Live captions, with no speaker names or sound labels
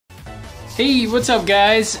Hey, what's up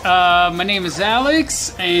guys? My name is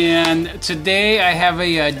Alex and today I have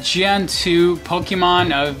a Gen 2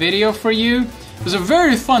 Pokemon video for you. It was a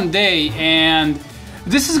very fun day and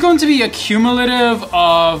this is going to be a cumulative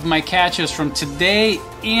of my catches from today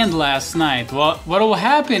and last night. Well, what will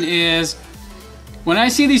happen is when I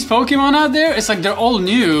see these Pokemon out there, it's like they're all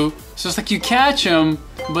new, so it's like you catch them,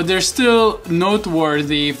 but they're still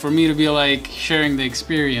noteworthy for me to be like sharing the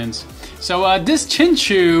experience. So this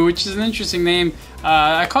Chinchou, which is an interesting name,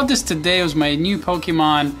 I caught this today. It was my new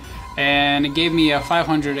Pokemon, and it gave me a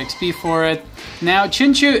 500 XP for it. Now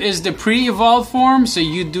Chinchou is the pre-evolved form, so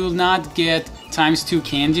you do not get ×2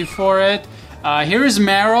 candy for it. Here is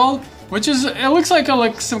Meryl, which is, it looks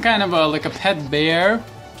like some kind of a pet bear.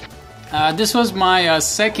 This was my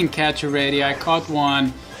second catch already. I caught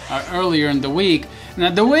one earlier in the week.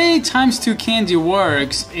 Now the way ×2 candy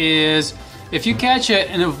works is if you catch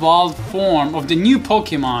an evolved form of the new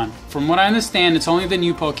Pokemon, from what I understand it's only the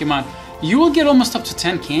new Pokemon, you will get almost up to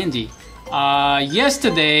 10 candy.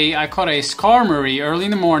 Yesterday I caught a Skarmory early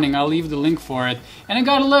in the morning. I'll leave the link for it, and I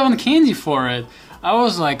got 11 candy for it. I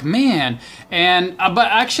was like, man. And but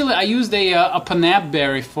actually I used a Pinap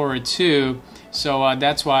Berry for it too, so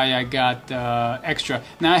that's why I got extra.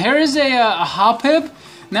 Now here is a Hoppip.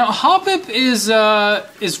 Now Hoppip is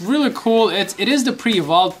really cool. It is the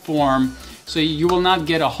pre-evolved form, so you will not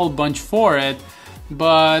get a whole bunch for it.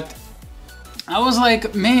 But I was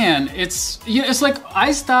like, man, it's like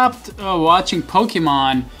I stopped watching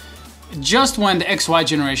Pokemon just when the XY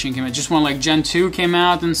generation came out, just when like Gen 2 came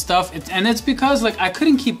out and stuff. And it's because like I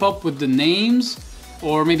couldn't keep up with the names,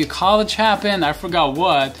 or maybe college happened, I forgot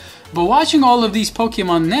what. But watching all of these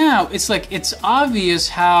Pokemon now, it's like it's obvious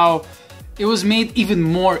how it was made even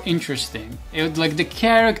more interesting. Like the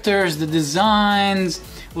characters, the designs,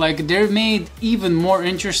 like they're made even more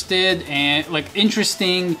interesting, and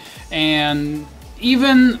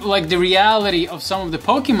even like the reality of some of the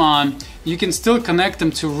Pokemon, you can still connect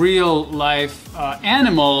them to real life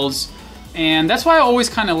animals. And that's why I always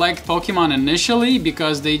kind of liked Pokemon initially,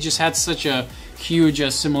 because they just had such a huge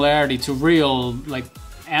similarity to real like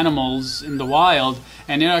animals in the wild,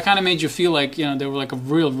 and it kind of made you feel like, you know, they were like a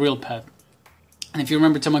real pet. And if you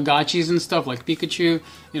remember Tamagotchis and stuff like Pikachu,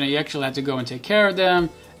 you know, you actually had to go and take care of them,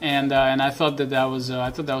 and I thought that was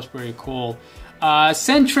pretty cool.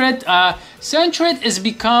 Sentret is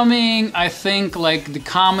becoming, I think, like the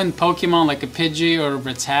common Pokemon, like a Pidgey or a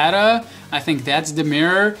Rattata. I think that's the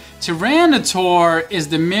mirror. Tyranitar is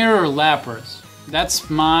the mirror Lapras. That's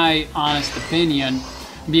my honest opinion,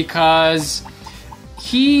 because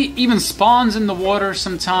he even spawns in the water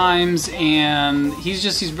sometimes, and he's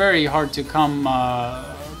very hard to come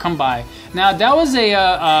by. Now that was a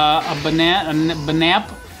Banap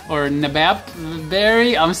or Nanab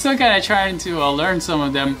Berry. I'm still kind of trying to learn some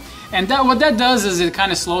of them, and what that does is it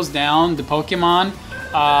kind of slows down the Pokemon.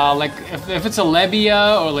 Like if it's a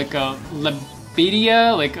Lebia or like a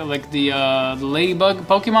Lebedia, like the ladybug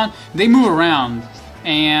Pokemon, they move around.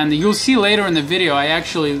 And you'll see later in the video, I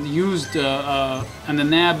actually used a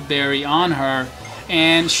Nanab Berry on her,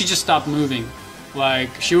 and she just stopped moving. Like,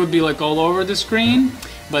 she would be like all over the screen,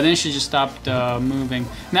 but then she just stopped moving.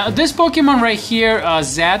 Now, this Pokemon right here,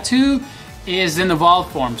 Xatu, is in evolved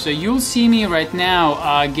form. So you'll see me right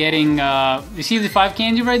now getting, you see the 5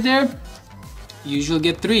 candy right there? You usually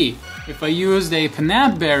get 3. If I used a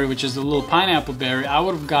Pinap Berry, which is a little pineapple berry, I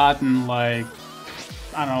would have gotten like,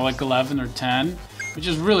 I don't know, like 11 or 10. Which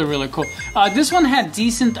is really cool. This one had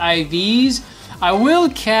decent IVs. I will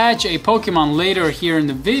catch a Pokemon later here in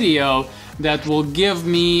the video that will give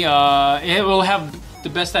me, it will have the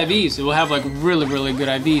best IVs. It will have like really good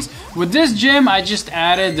IVs. With this gym, I just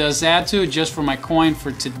added the Xatu just for my coin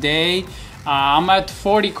for today. I'm at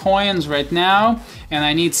 40 coins right now, and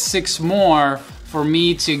I need 6 more for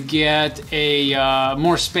me to get a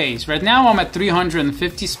more space. Right now I'm at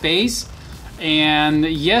 350 space. And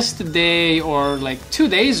yesterday, or like 2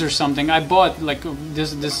 days or something, I bought, like,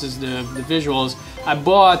 this is the visuals. I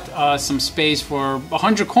bought some space for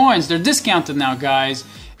 100 coins. They're discounted now, guys.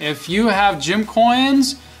 If you have gym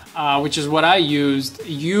coins, which is what I used,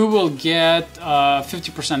 you will get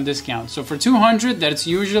 50% discount. So for 200 that it's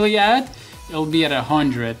usually at, it'll be at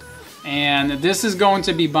 100. And this is me going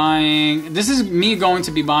to be buying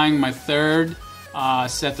my 3rd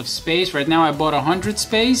set of space. Right now I bought 100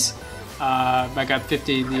 space. I got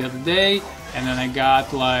 50 the other day, and then I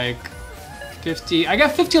got like 50. I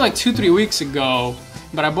got 50 like 2-3 weeks ago,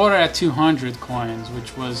 but I bought it at 200 coins,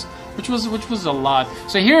 which was a lot.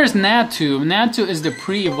 So here is Natu. Natu is the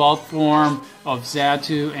pre-evolved form of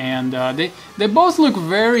Xatu, and they both look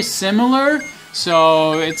very similar.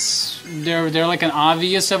 So they're like an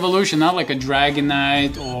obvious evolution, not like a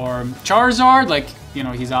Dragonite or Charizard. Like, you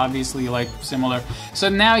know, he's obviously like similar. So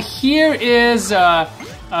now here is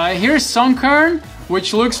here's Sunkern,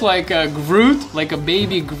 which looks like a Groot, like a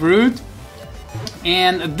baby Groot.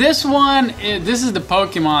 And this one, this is the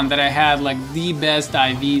Pokemon that I had like the best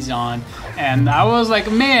IVs on. And I was like,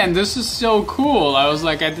 man, this is so cool. I was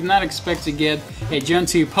like, I did not expect to get a Gen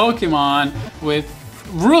 2 Pokemon with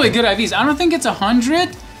really good IVs. I don't think it's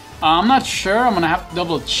 100. I'm not sure. I'm going to have to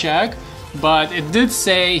double check. But it did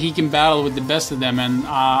say he can battle with the best of them. And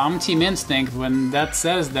I'm Team Instinct. When that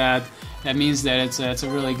says that, that means that it's a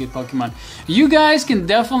really good Pokemon. You guys can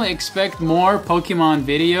definitely expect more Pokemon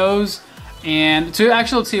videos. And to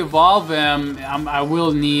evolve him, I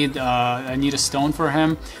will need I need a stone for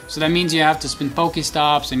him. So that means you have to spin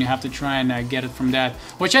Pokestops and you have to try and get it from that,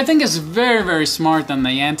 which I think is very, very smart on the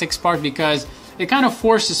Niantic's part, because it kind of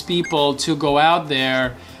forces people to go out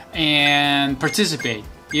there and participate.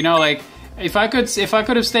 You know, like if I could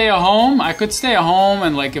have stayed at home, I could stay at home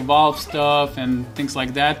and like evolve stuff and things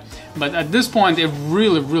like that. But at this point, it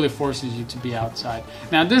really, really forces you to be outside.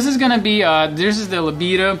 Now this is gonna be this is the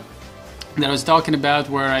Libido that I was talking about,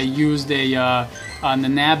 where I used a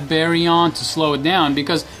Nanab Berry on to slow it down,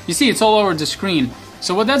 because you see it's all over the screen.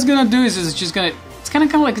 So what that's gonna do is it's just gonna, it's kind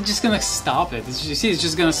of like it's just gonna stop it. You see, it's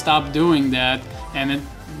just gonna stop doing that, and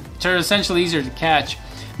they're essentially easier to catch.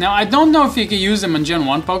 Now I don't know if you could use them on Gen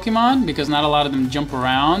 1 Pokemon, because not a lot of them jump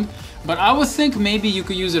around, but I would think maybe you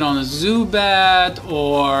could use it on a Zubat,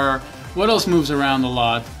 or what else moves around a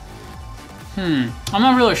lot? I'm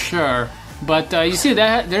not really sure. But you see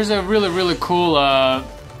that there's a really, really cool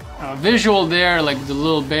visual there, like the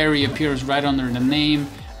little berry appears right under the name,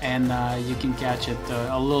 and you can catch it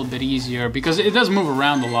a little bit easier because it does move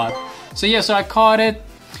around a lot. So yeah, so I caught it.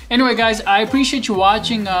 Anyway guys, I appreciate you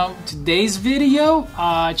watching today's video.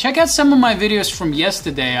 Check out some of my videos from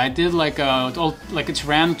yesterday. I did like a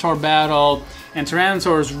Tyranitar battle, and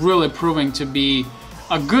Tyranitar is really proving to be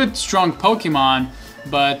a good, strong Pokemon.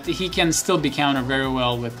 But he can still be countered very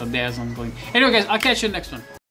well with the Dazzling Gleam. Anyway guys, I'll catch you in the next one.